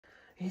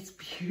It's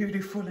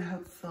beautiful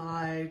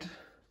outside.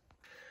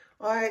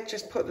 I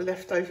just put the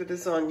leftover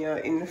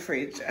lasagna in the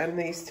fridge and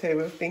these two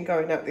have been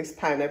going at this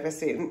pan ever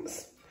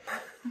since.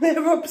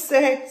 They're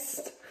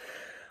obsessed.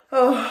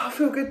 Oh, I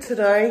feel good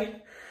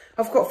today.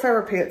 I've got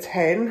therapy at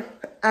 10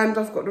 and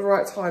I've got the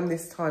right time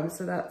this time,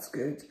 so that's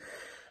good.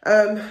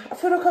 I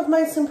feel like I've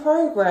made some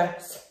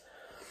progress.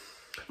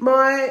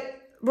 My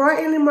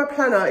writing in my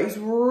planner is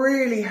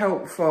really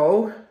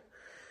helpful.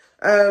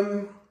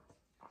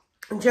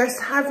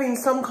 Just having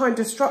some kind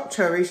of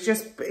structure is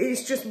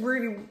it's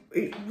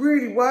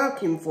really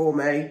working for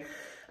me,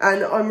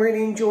 and I'm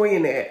really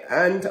enjoying it,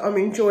 and I'm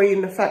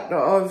enjoying the fact that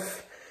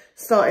I've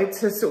started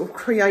to sort of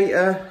create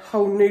a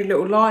whole new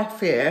little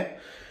life here.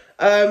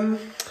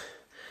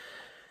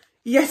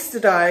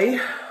 Yesterday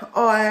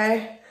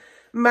I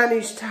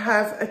managed to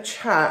have a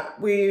chat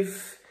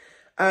with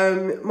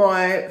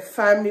my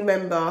family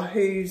member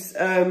who's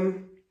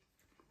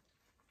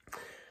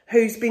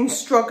been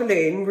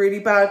struggling really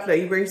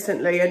badly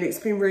recently, and it's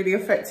been really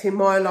affecting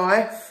my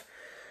life.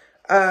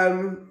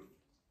 Not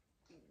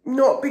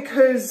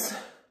because,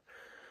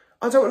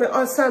 I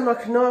sound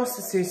like a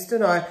narcissist,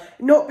 don't I?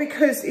 Not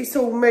because it's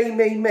all me.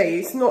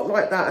 It's not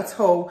like that at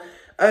all.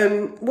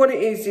 What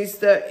it is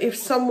that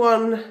if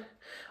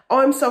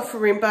I'm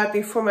suffering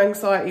badly from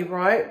anxiety,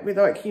 right? With,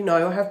 like, you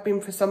know, I have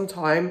been for some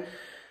time.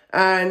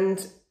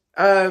 And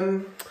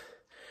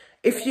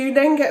if you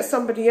then get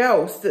somebody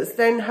else that's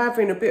then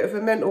having a bit of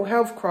a mental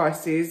health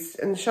crisis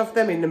and shove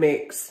them in the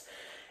mix,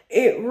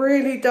 it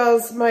really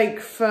does make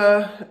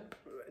for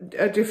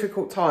a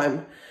difficult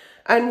time.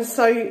 And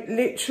so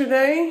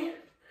literally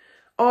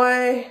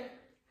I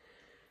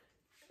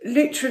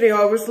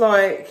was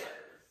like,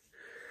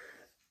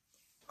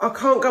 I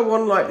can't go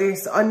on like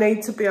this. I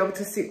need to be able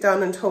to sit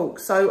down and talk.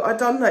 So I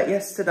done that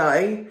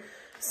yesterday,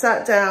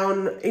 sat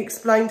down,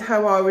 explained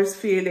how I was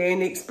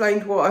feeling,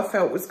 explained what I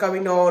felt was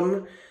going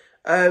on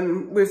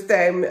with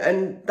them,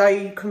 and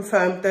they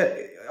confirmed that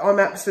I'm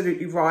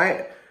absolutely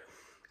right,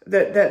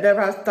 that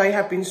they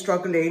have been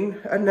struggling,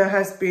 and there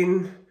has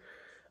been,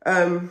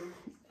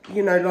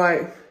 you know,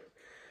 like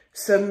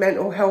some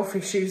mental health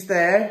issues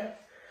there,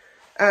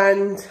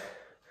 and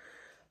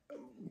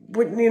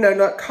would, you know,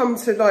 like come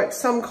to like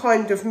some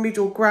kind of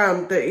middle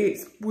ground that it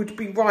would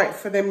be right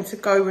for them to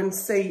go and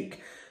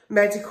seek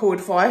medical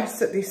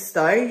advice at this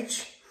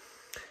stage.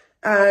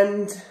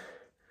 And,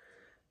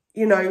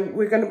 you know,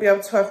 we're going to be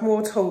able to have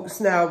more talks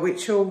now,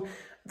 which will,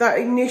 that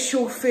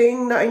initial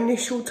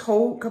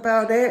talk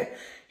about it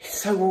is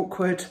so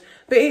awkward,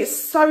 but it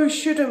so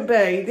shouldn't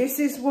be. This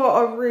is what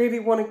I really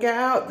want to get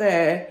out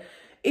there.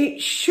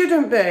 It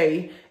shouldn't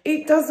be.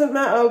 It doesn't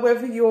matter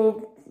whether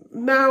you're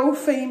male,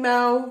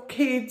 female,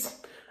 kids,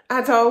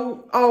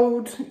 adult,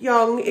 old,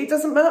 young, it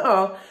doesn't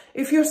matter.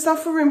 If you're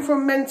suffering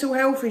from mental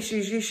health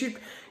issues,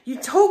 you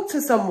talk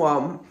to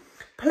someone.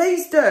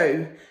 Please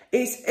do.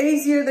 It's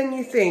easier than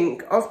you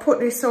think. I've put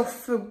this off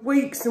for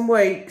weeks and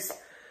weeks,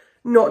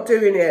 not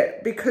doing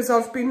it, because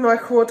I've been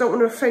like, oh, I don't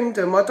want to offend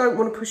them. I don't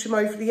want to push them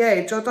over the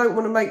edge. I don't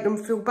want to make them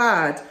feel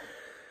bad.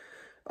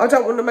 I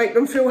don't want to make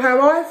them feel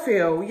how I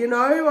feel, you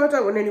know? I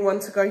don't want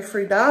anyone to go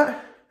through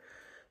that.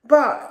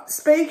 But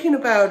speaking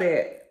about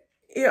it,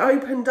 it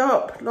opened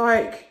up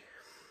like,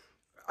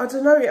 I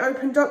don't know, it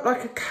opened up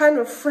like a can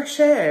of fresh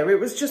air. It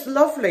was just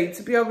lovely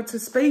to be able to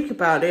speak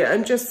about it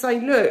and just say,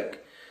 look,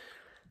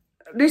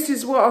 this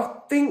is what I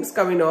think's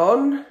going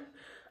on,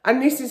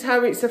 and this is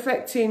how it's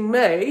affecting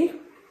me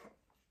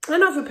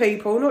and other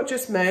people, not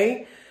just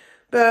me,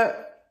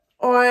 but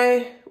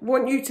I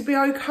want you to be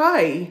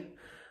okay.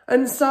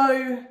 And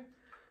so,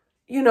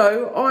 you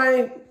know,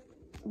 I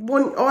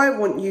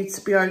want you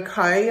to be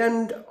okay,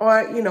 and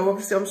you know,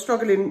 obviously I'm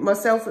struggling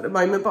myself at the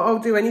moment, but I'll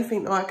do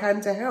anything I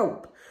can to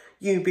help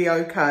you be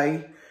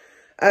okay.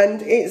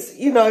 And it's,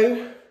 you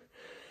know,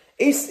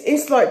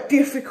 it's like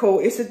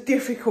difficult. It's a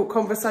difficult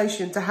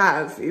conversation to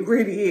have. It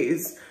really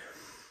is.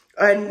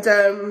 And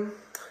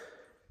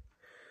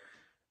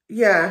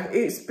yeah,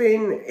 it's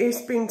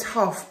been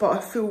tough, but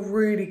I feel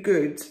really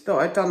good that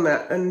I've done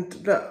that, and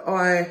that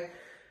I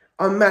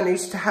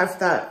managed to have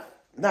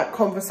that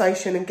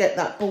conversation and get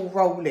that ball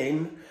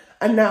rolling.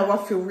 And now I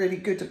feel really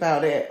good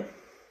about it.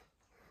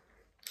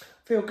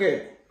 Feel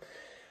good.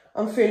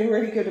 I'm feeling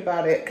really good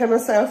about it. Can I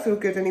say I feel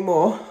good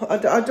anymore? I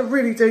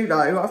really do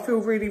though. I feel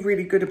really,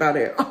 really good about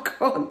it. I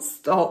can't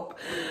stop.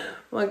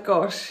 My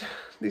gosh,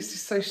 this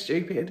is so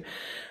stupid.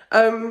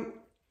 I'm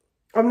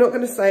not going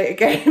to say it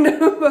again.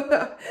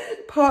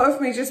 Part of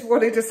me just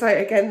wanted to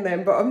say it again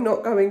then, but I'm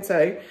not going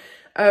to.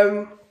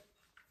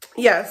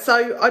 Yeah,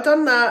 so I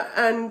done that,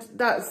 and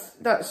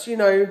that's you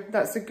know,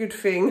 that's a good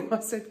thing. I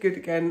said good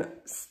again.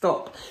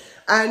 Stop.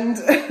 And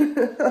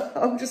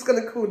I'm just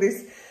going to call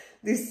this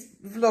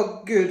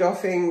vlog good, I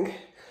think.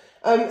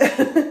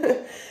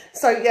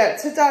 So yeah,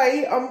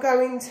 today I'm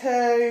going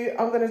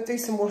to do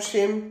some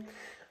washing.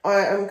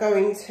 I am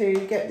going to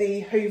get the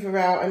Hoover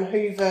out and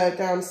Hoover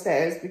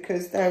downstairs,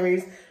 because there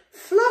is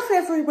fluff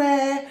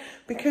everywhere,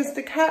 because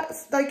the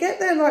cats, they get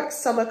their like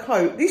summer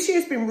coat. This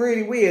year's been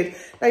really weird.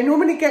 They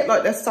normally get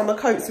like their summer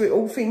coat so it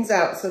all thins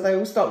out, so they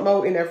all start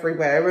molting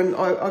everywhere, and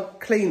I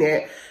clean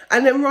it.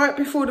 And then right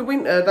before the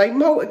winter, they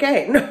molt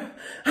again.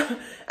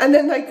 And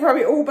then they grow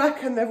it all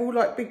back, and they're all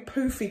like big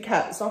poofy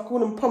cats. I call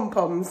them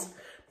pom-poms.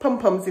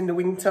 Pom-poms in the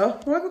winter.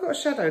 Why have I got a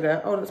shadow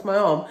there? Oh, that's my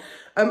arm.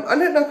 I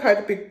don't know if I had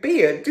a big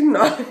beard, didn't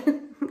I?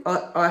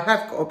 I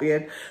have got a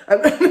beard.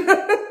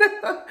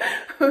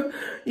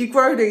 You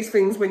grow these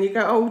things when you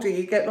get older,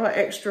 you get like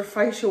extra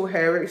facial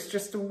hair. It's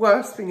just the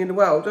worst thing in the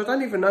world. I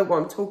don't even know why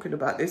I'm talking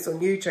about this on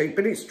YouTube,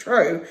 but it's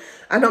true.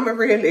 And I'm a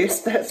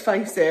realist, let's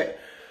face it.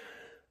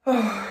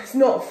 Oh, it's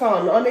not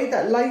fun. I need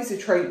that laser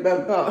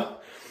treatment,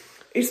 but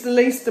it's the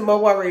least of my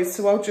worries.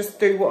 So I'll just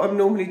do what I'm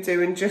normally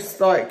doing,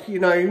 just like, you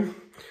know,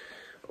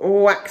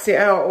 wax it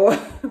out or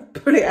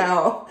pull it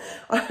out.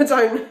 I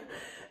don't,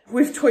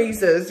 with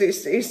tweezers,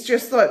 it's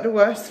just like the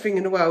worst thing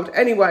in the world.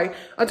 Anyway,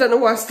 I don't know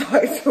why I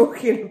started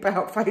talking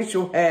about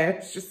facial hair.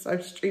 It's just so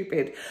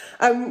stupid.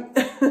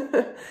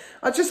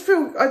 I just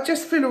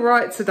feel all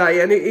right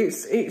today, and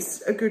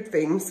it's a good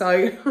thing. So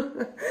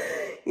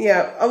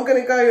yeah, I'm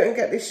gonna go and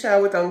get this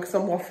shower done because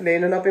I'm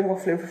waffling, and I've been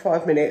waffling for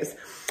 5 minutes.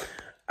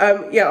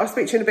 Yeah, I'll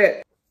speak to you in a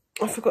bit.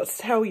 I forgot to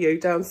tell you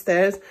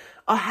downstairs,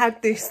 I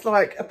had this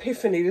like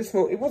epiphany this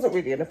morning. It wasn't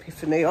really an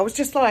epiphany. I was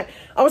just like,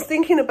 I was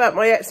thinking about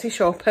my Etsy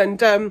shop,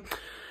 and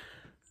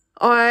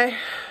I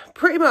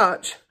pretty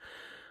much,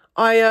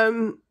 I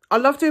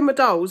love doing my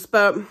dolls,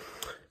 but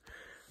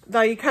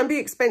they can be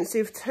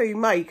expensive to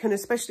make, and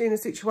especially in the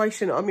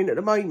situation I'm in at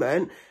the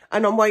moment,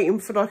 and I'm waiting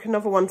for like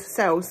another one to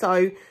sell.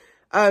 So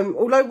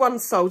although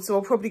one's sold, so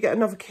I'll probably get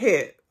another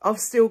kit, I've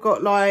still got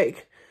to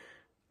like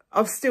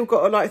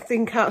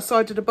think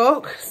outside of the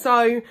box.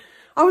 So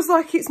I was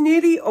like, it's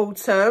nearly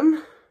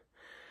autumn,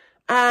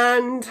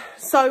 and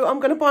so I'm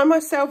going to buy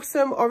myself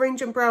some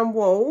orange and brown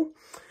wool,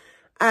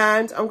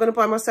 and I'm going to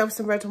buy myself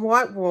some red and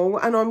white wool,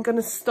 and I'm going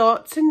to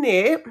start to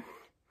knit.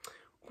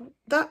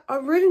 That I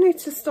really need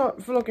to start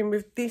vlogging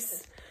with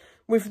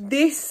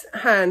this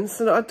hand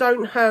so that I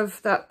don't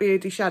have that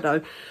beardy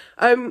shadow.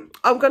 I'm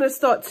going to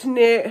start to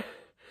knit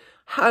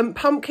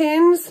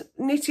pumpkins,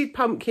 knitted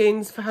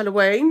pumpkins for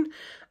Halloween.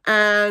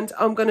 And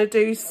I'm going to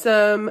do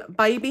some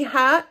baby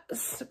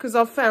hats because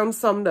I've found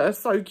some that are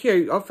so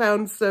cute. I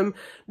found some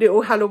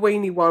little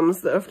Halloweeny ones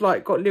that have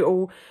like got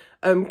little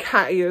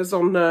cat ears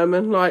on them,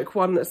 and like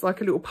one that's like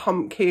a little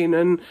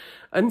pumpkin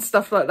and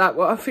stuff like that.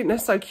 Well, I think they're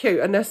so cute,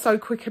 and they're so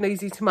quick and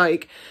easy to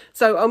make.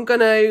 So I'm going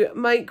to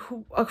make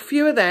a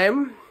few of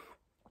them,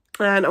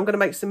 and I'm going to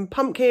make some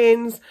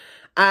pumpkins,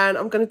 and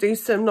I'm going to do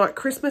some like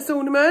Christmas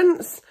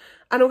ornaments,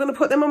 and I'm going to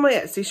put them on my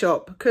Etsy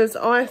shop because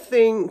I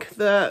think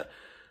that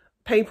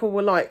people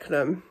will like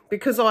them,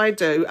 because I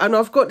do. And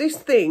I've got this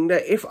thing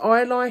that if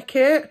I like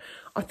it,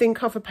 I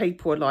think other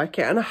people will like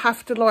it, and I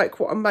have to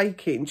like what I'm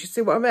making. Do you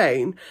see what I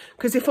mean?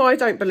 Because if I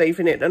don't believe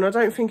in it, then I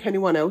don't think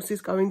anyone else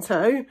is going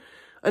to.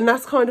 And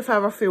that's kind of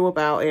how I feel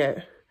about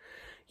it.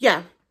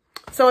 Yeah.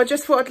 So I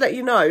just thought I'd let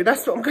you know.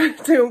 That's what I'm going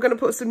to do. I'm going to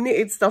put some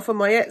knitted stuff on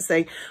my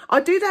Etsy. I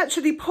did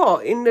actually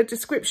put in the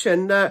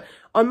description that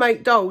I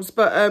make dolls,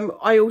 but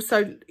I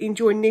also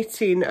enjoy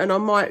knitting, and I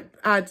might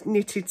add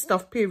knitted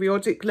stuff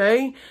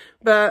periodically.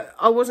 But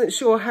I wasn't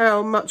sure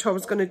how much I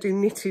was going to do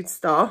knitted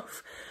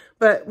stuff.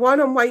 But while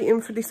I'm waiting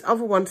for this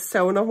other one to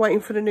sell, and I'm waiting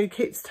for the new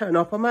kit to turn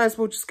up, I may as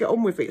well just get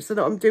on with it so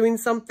that I'm doing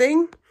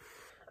something.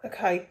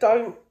 Okay,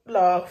 don't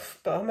laugh,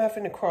 but I'm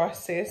having a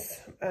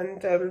crisis,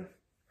 and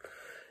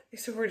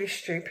it's a really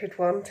stupid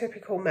one,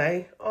 typical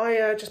me.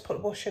 I just put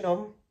the washing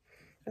on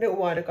a little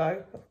while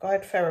ago. I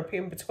had therapy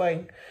in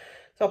between.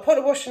 So I put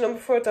the washing on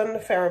before I'd done the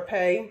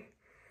therapy.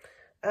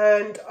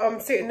 And I'm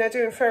sitting there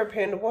doing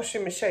therapy, and the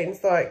washing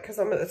machine's like, because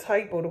I'm at the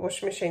table, the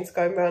washing machine's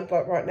going round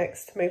like right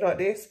next to me like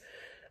this.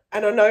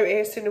 And I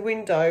noticed in the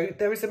window,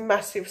 there is a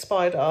massive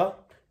spider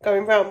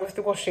going round with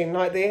the washing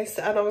like this.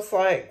 And I was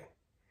like,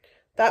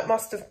 that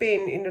must have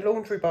been in the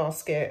laundry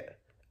basket.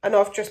 And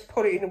I've just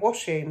put it in the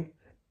washing.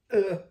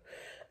 Ugh.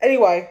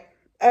 Anyway,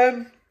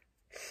 there's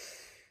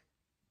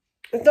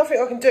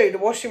nothing I can do. The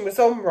washing was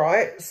on,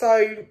 right?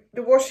 So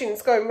the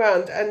washing's going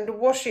round, and the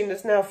washing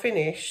is now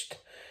finished.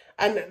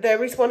 And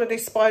there is one of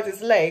these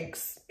spider's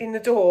legs in the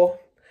door.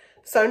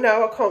 So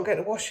now I can't get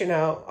the washing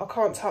out. I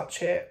can't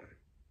touch it.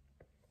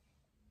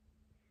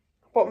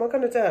 What am I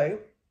going to do?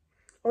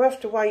 I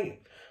have to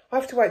wait. I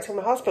have to wait till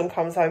my husband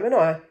comes home, ain't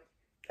I?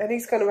 And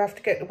he's going to have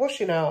to get the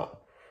washing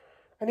out.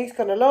 And he's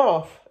going to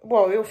laugh.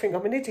 Well, he'll think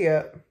I'm an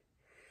idiot.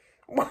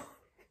 What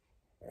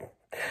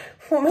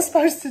am I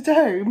supposed to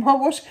do? My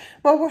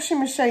washing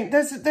machine.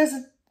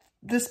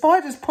 The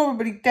spider's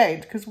probably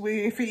dead, because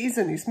if it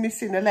isn't, it's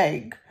missing a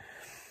leg.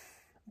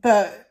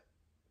 But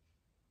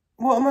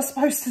what am I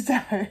supposed to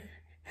do?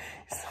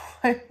 It's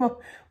like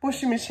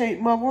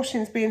my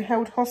washing's being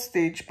held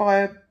hostage by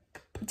a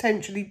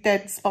potentially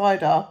dead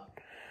spider.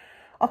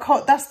 I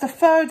can't, that's the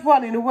third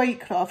one in a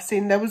week that I've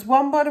seen. There was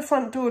one by the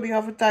front door the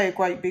other day, a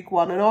great big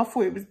one, and I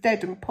thought it was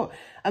dead,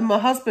 and my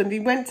husband, he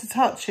went to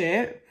touch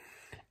it,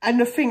 and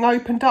the thing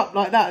opened up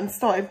like that and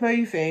started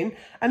moving.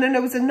 And then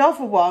there was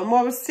another one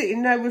where I was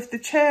sitting there with the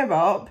chair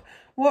up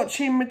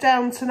watching the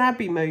Downton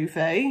Abbey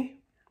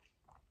movie,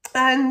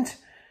 and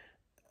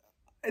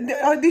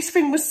this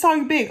thing was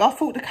so big I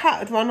thought the cat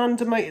had run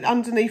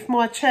underneath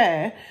my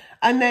chair,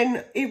 and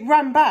then it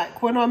ran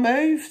back when I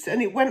moved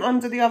and it went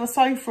under the other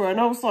sofa, and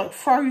I was like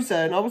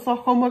frozen. I was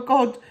like, oh my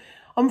God,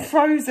 I'm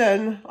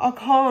frozen. I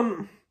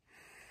can't.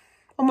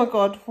 Oh my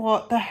God,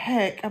 what the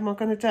heck am I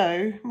going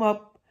to do? My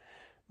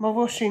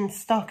washing's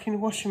stuck in the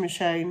washing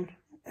machine.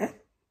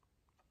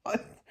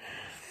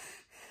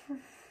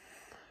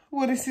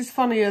 Well, this is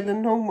funnier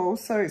than normal,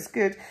 so it's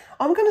good.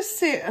 I'm going to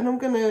sit and I'm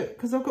going to,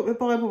 because I've got my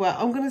Bible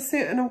out, I'm going to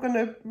sit and I'm going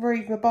to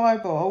read my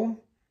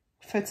Bible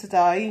for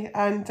today.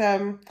 And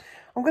I'm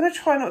going to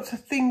try not to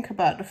think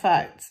about the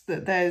fact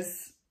that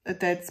there's a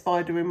dead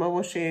spider in my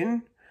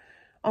washing.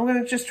 I'm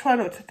going to just try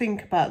not to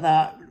think about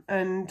that.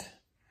 And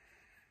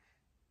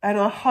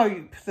I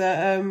hope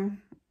that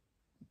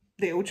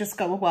it will just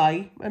go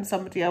away and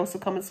somebody else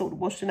will come and sort the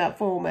washing out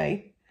for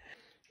me.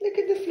 Look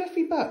at the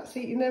fluffy butts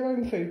eating their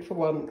own food for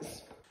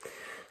once.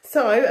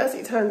 So, as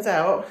it turns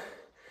out,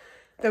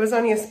 there was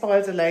only a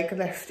spider leg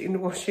left in the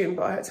washing,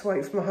 but I had to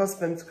wait for my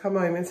husband to come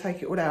home and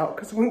take it all out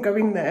because I wouldn't go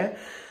in there.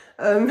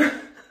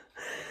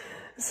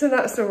 So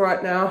that's all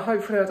right now.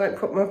 Hopefully I don't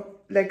put my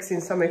legs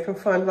in something and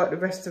find like the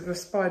rest of the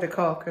spider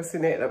carcass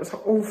in it. That was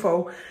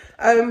awful.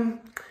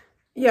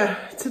 Yeah,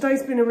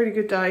 today's been a really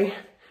good day.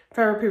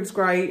 Therapy was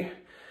great.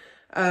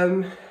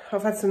 I've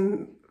had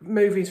some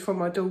movies from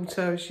my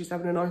daughter. She's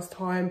having a nice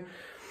time.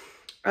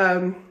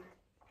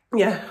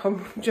 Yeah,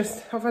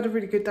 I've had a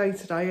really good day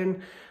today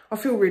and I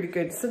feel really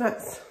good. So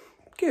that's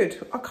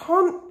good. I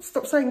can't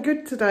stop saying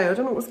good today. I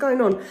don't know what's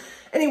going on.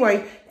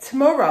 Anyway,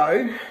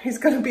 tomorrow is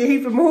going to be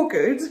even more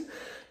good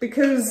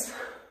because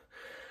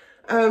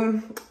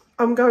I'm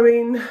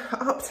going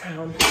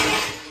uptown.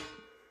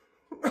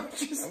 I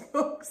just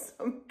knocked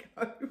something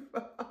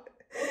over.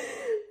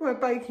 My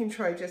baking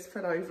tray just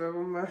fell over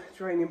on my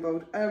draining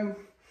board.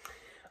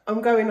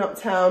 I'm going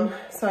uptown,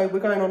 so we're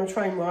going on a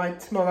train ride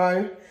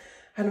tomorrow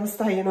and I'm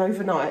staying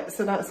overnight.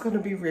 So that's going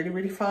to be really,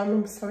 really fun.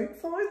 I'm so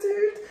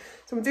excited.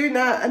 So I'm doing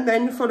that, and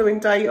then the following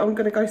day I'm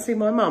going to go see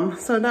my mum.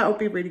 So that'll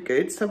be really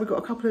good. So we've got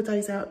a couple of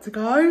days out to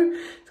go.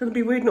 It's going to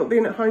be weird not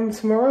being at home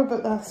tomorrow,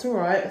 but that's all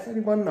right. It's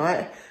only one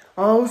night.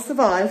 I'll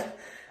survive.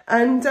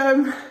 And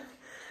I'm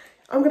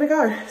going to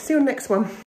go. See you on the next one.